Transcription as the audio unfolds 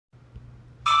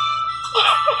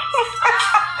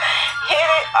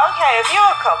okay, if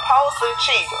you're a compulsive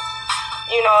cheater,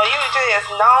 you know, you just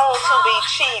known to be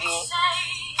cheating,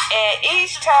 and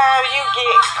each time you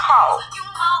get caught,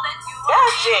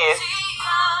 that's just,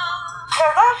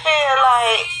 because I feel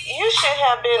like you should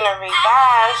have been to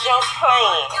revise your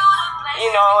plan,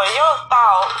 you know, and your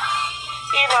thoughts,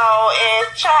 you know, and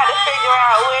try to figure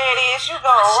out where it is you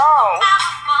go wrong.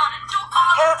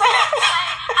 Because,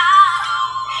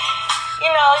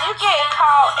 you know, you get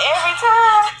caught every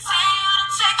time.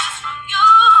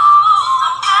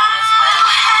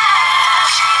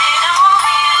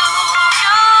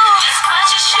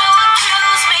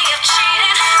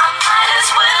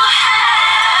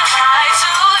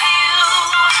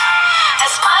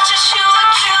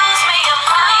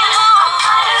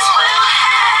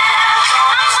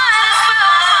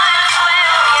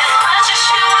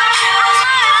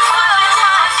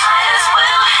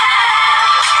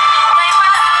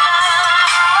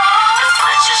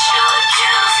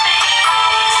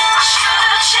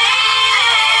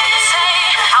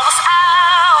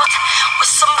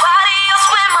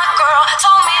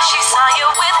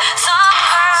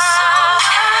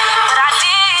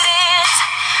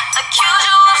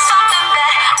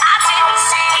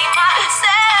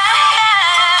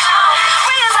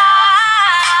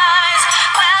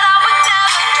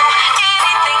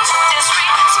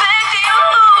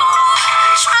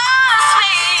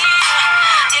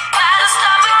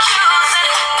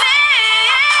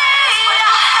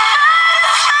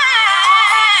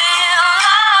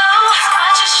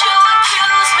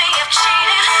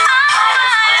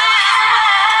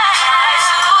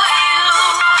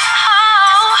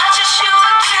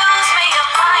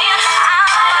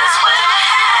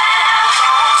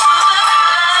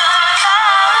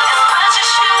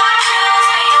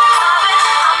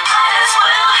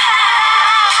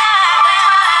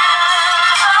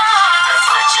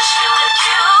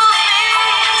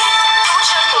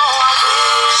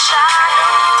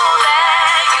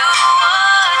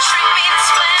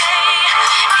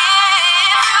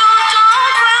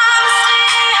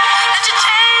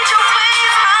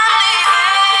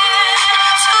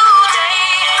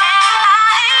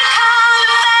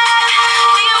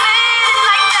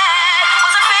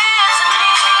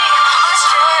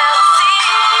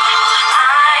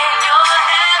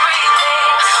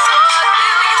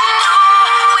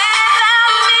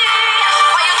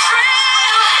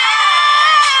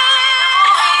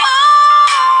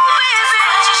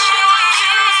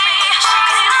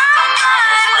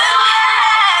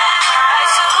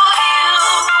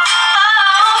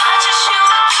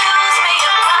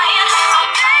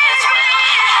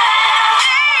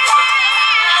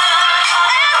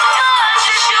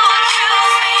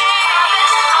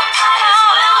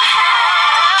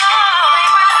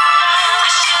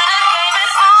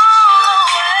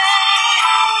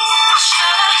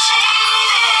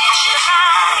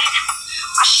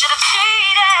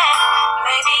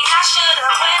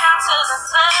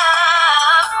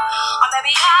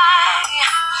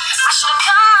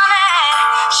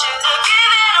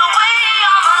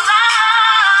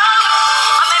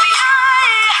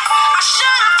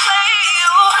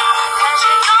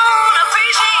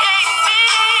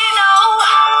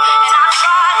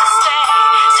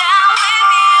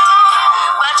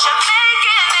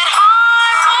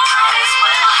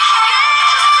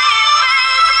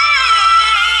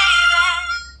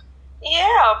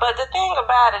 But the thing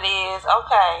about it is,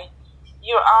 okay,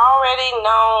 you're already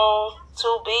known to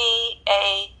be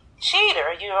a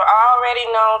cheater. You're already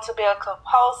known to be a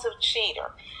compulsive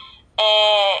cheater.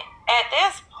 And at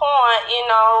this point, you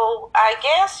know, I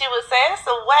guess you would say it's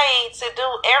a way to do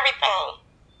everything.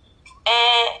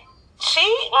 And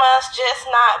cheat must just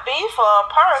not be for a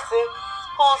person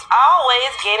who's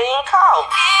always getting caught.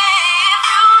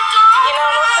 You know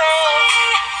what I'm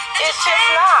saying? It's just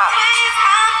not.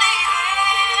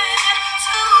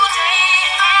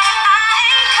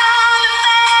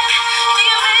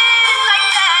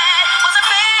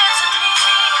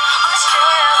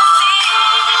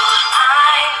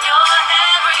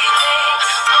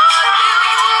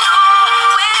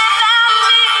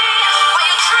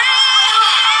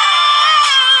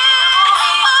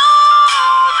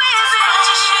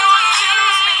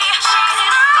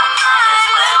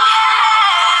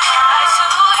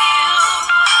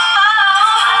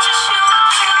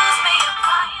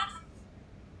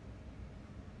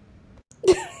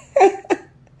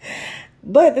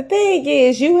 But the thing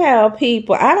is, you have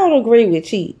people, I don't agree with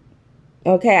cheat.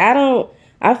 Okay,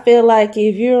 I feel like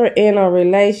if you're in a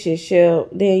relationship,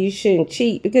 then you shouldn't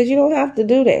cheat because you don't have to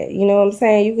do that. You know what I'm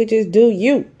saying? You could just do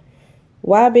you.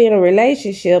 Why be in a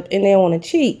relationship and then want to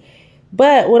cheat?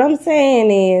 But what I'm saying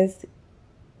is,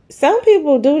 some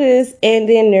people do this and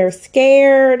then they're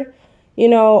scared,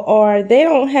 or they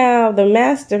don't have the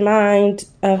mastermind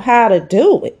of how to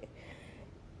do it,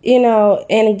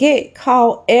 and get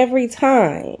caught every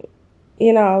time.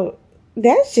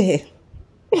 That's just